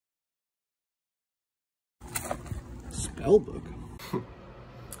spell book.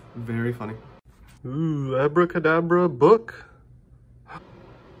 Very funny. Ooh, abracadabra book.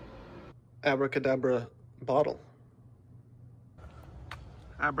 Abracadabra bottle.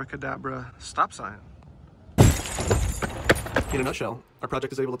 Abracadabra stop sign. In a nutshell, our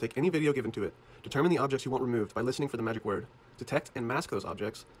project is able to take any video given to it, determine the objects you want removed by listening for the magic word, detect and mask those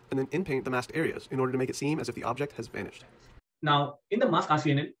objects, and then inpaint the masked areas in order to make it seem as if the object has vanished. Now, in the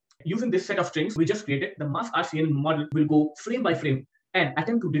MaskRCNN, using this set of strings we just created, the MaskRCNN model will go frame by frame and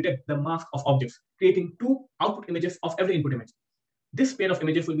attempt to detect the mask of objects, creating two output images of every input image. This pair of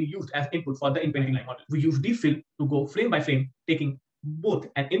images will be used as input for the inpainting line model. We use these fill to go frame by frame, taking both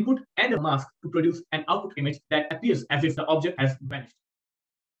an input and a mask to produce an output image that appears as if the object has vanished.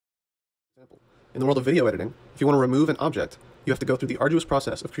 In the world of video editing, if you want to remove an object, you have to go through the arduous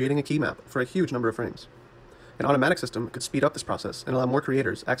process of creating a key map for a huge number of frames. An automatic system could speed up this process and allow more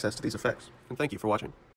creators access to these effects. And thank you for watching.